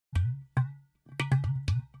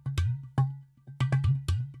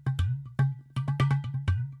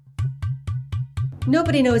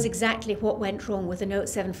Nobody knows exactly what went wrong with the Note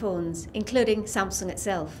 7 phones, including Samsung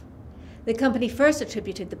itself. The company first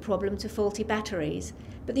attributed the problem to faulty batteries,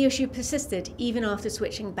 but the issue persisted even after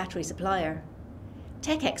switching battery supplier.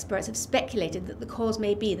 Tech experts have speculated that the cause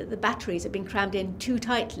may be that the batteries have been crammed in too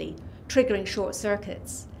tightly, triggering short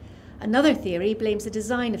circuits. Another theory blames the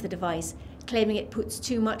design of the device, claiming it puts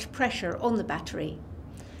too much pressure on the battery.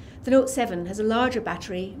 The Note 7 has a larger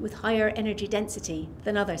battery with higher energy density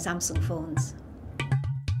than other Samsung phones.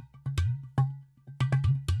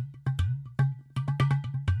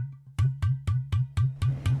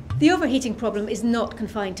 The overheating problem is not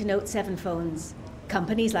confined to Note 7 phones.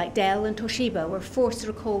 Companies like Dell and Toshiba were forced to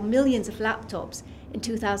recall millions of laptops in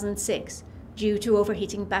 2006 due to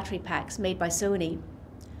overheating battery packs made by Sony.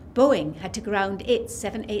 Boeing had to ground its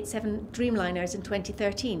 787 Dreamliners in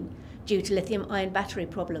 2013 due to lithium-ion battery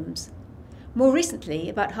problems. More recently,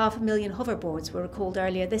 about 500,000 hoverboards were recalled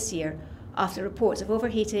earlier this year after reports of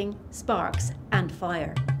overheating, sparks and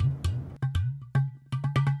fire.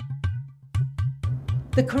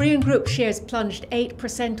 The Korean group shares plunged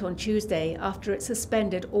 8% on Tuesday after it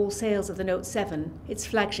suspended all sales of the Note 7, its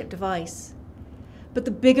flagship device. But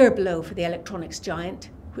the bigger blow for the electronics giant,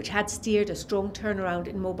 which had steered a strong turnaround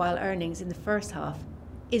in mobile earnings in the first half,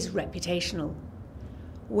 is reputational.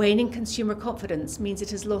 Waning consumer confidence means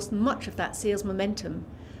it has lost much of that sales momentum,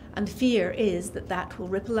 and fear is that that will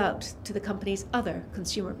ripple out to the company's other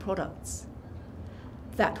consumer products.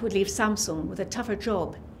 That would leave Samsung with a tougher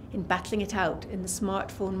job in battling it out in the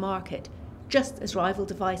smartphone market, just as rival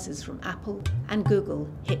devices from Apple and Google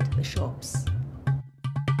hit the shops.